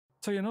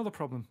Tell you another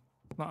problem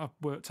that I've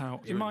worked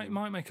out. It might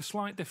make a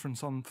slight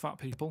difference on fat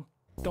people.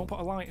 Don't put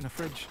a light in a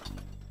fridge.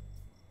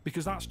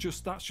 Because that's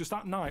just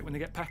at night when they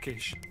get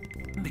peckish.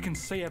 They can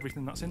see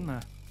everything that's in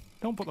there.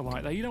 Don't put the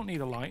light there. You don't need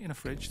a light in a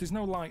fridge. There's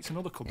no lights in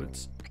other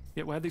cupboards.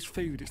 Yet where there's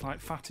food, it's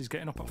like fatties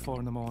getting up at 4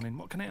 in the morning.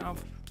 What can it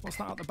have? What's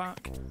that at the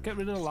back? Get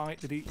rid of the light,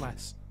 they'd eat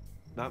less.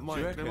 There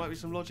might be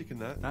some logic in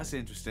that. That's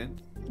interesting.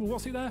 Well,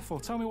 what's it there for?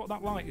 Tell me what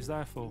that light is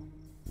there for.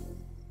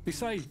 They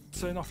say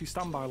turn off your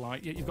standby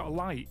light, yet you've got a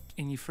light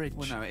in your fridge.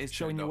 Well, no, it is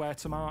showing you where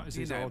tomatoes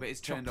is. But it's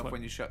turned off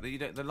when you shut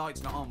the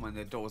light's not on when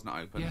the door's not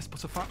open. Yes,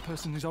 but a fat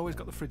person who's always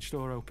got the fridge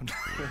door open.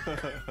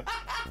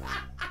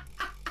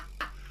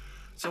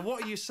 So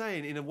what are you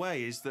saying, in a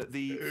way, is that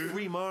the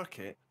free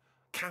market,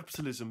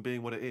 capitalism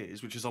being what it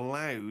is, which has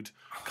allowed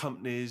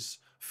companies,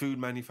 food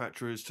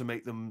manufacturers to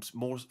make them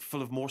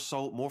full of more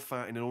salt, more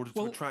fat in order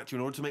to attract you,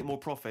 in order to make more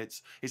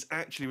profits, is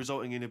actually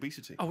resulting in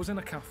obesity? I was in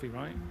a cafe,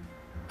 right?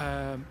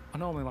 I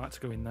normally like to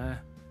go in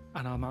there,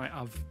 and I might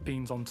have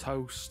beans on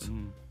toast,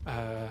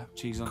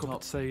 cheese on cup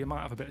top. Of tea. I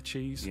might have a bit of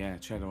cheese. Yeah,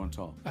 cheddar on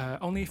top.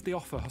 Only if they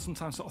offer. I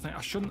sometimes sort of think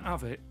I shouldn't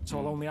have it, so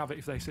I'll only have it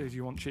if they say, "Do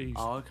you want cheese?"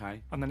 Oh,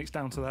 okay. And then it's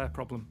down to their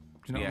problem.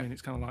 Do you know what I mean?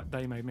 It's kind of like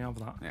they made me have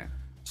that. Yeah.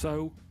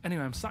 So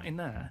anyway, I'm sat in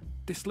there.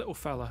 This little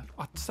fella,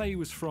 I'd say he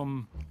was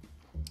from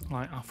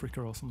like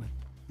Africa or something.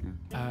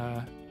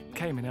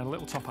 Came in, he had a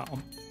little top hat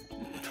on,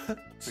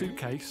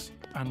 suitcase,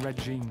 and red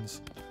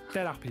jeans.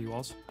 Dead happy he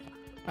was.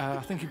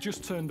 I think he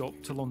just turned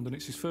up to London.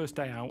 It's his first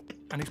day out,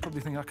 and he's probably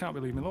thinking, I can't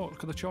believe me.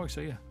 Look at the choice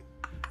here.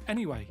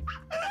 Anyway,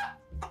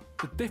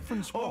 the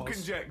difference was... All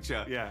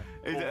conjecture. Yeah.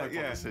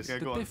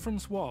 The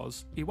difference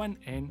was, he went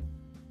in,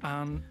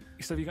 and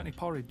he said, have you got any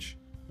porridge?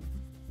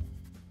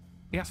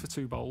 He asked for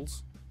 2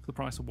 bowls for the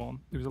price of 1.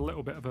 There was a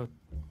little bit of a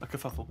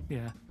kerfuffle.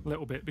 Yeah, a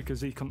little bit,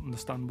 because he couldn't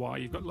understand why.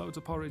 You've got loads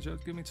of porridge,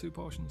 give me 2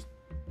 portions.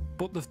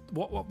 But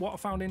what I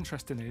found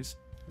interesting is,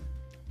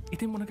 he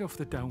didn't want to go for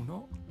the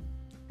donut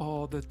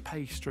or the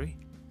pastry,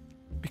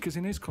 because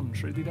in his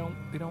country they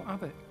don't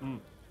have it.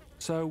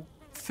 So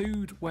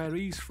food where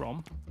he's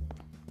from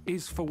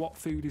is for what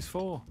food is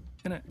for,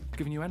 isn't it?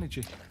 Giving you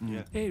energy.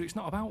 Yeah. Here it's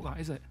not about that,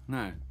 is it?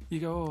 No.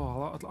 You go,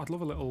 oh, I'd love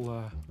a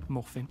little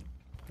muffin.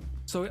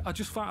 So I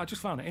just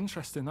found it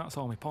interesting. That's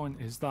all my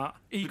point is, that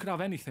he could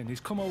have anything. He's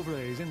come over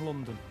here. He's in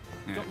London.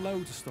 He's got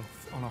loads of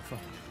stuff on offer.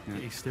 Yeah.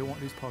 He still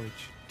wanted his porridge.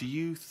 Do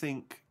you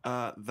think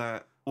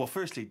that? Well,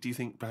 firstly, do you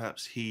think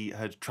perhaps he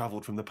had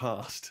travelled from the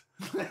past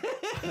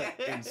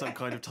in some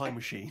kind of time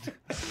machine?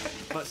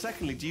 But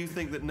secondly, do you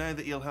think that now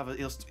that he'll have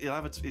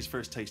his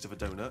first taste of a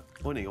donut,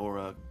 won't he, or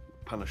a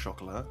pain au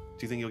chocolat?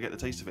 Do you think he'll get the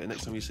taste of it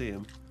next time you see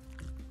him?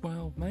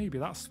 Well, maybe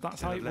that's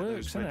how it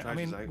works, isn't it? I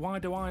mean, why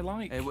do I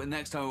like?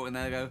 Next time when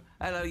they go,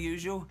 hello,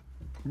 usual.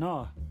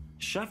 No,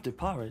 shove the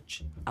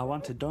porridge. I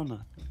want a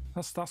donut.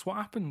 That's what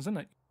happens, isn't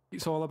it?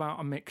 It's all about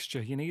a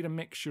mixture. You need a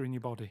mixture in your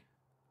body.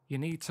 You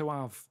need to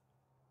have,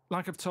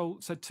 like I've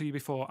said to you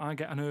before, I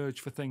get an urge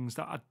for things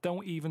that I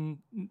don't even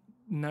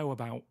know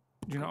about.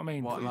 Do you know what I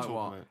mean?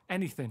 What?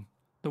 Anything.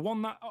 The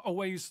one that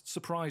always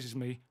surprises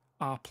me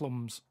are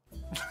plums.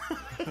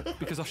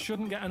 Because I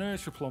shouldn't get an urge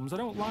for plums. I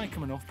don't like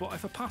them enough, but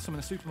if I pass them in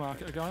a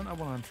supermarket, I go, I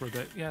want them for a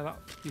bit. Yeah,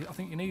 I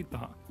think you need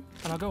that.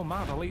 And I go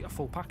mad. I'll eat a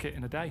full packet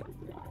in a day.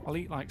 I'll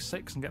eat like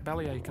 6 and get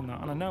bellyache and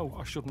that. And I know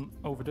I shouldn't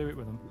overdo it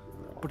with them.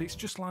 But it's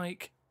just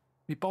like,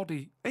 my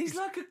body... He's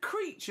like a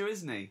creature,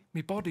 isn't he?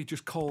 My body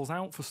just calls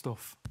out for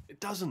stuff. It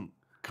doesn't,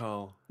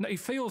 Carl. No, he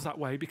feels that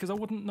way because I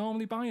wouldn't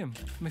normally buy them.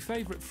 My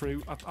favourite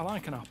fruit, I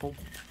like an apple,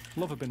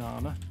 love a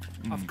banana.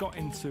 I've got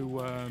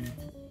into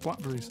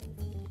blackberries.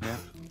 Yeah.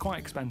 Quite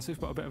expensive,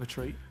 but a bit of a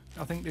treat.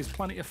 I think there's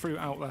plenty of fruit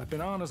out there.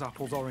 Bananas,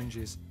 apples,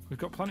 oranges. We've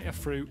got plenty of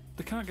fruit.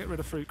 They can't get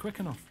rid of fruit quick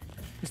enough.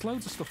 There's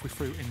loads of stuff with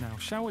fruit in now.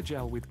 Shower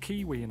gel with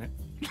kiwi in it.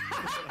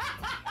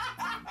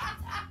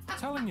 I'm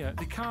telling you,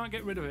 they can't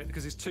get rid of it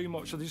because it's too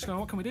much. So they're just going,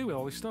 what can we do with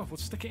all this stuff? We'll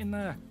stick it in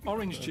there.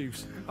 Orange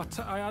juice.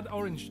 I had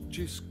orange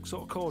juice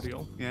sort of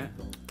cordial. Yeah.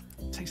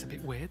 Tastes a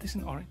bit weird, this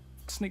isn't orange.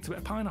 Sneaked a bit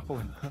of pineapple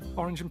in.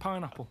 Orange and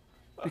pineapple.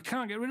 You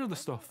can't get rid of the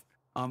stuff.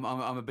 I'm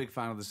a big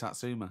fan of the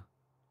Satsuma.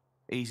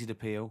 Easy to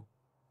peel.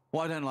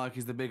 What I don't like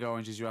is the big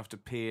oranges. You have to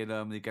peel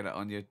them. You get it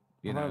on your.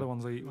 You know. They're the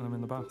ones I eat when I'm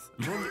in the bath.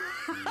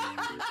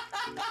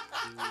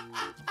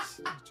 It's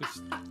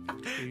just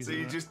easy, so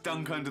you just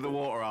dunk under the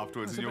water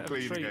afterwards, and you're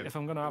clean again. If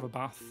I'm going to have a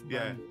bath,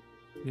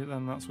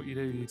 then that's what you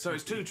do. So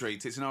it's 2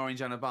 treats. It's an orange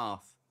and a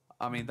bath.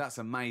 I mean, that's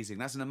amazing.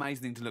 That's an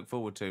amazing thing to look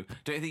forward to.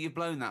 Don't you think you've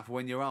blown that for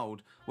when you're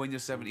old, when you're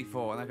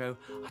 74, and they go,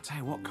 I tell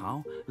you what,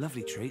 Carl,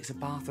 lovely treats, a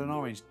bath and an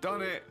orange.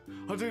 Done it.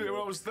 I did it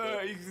when I was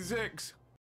 36.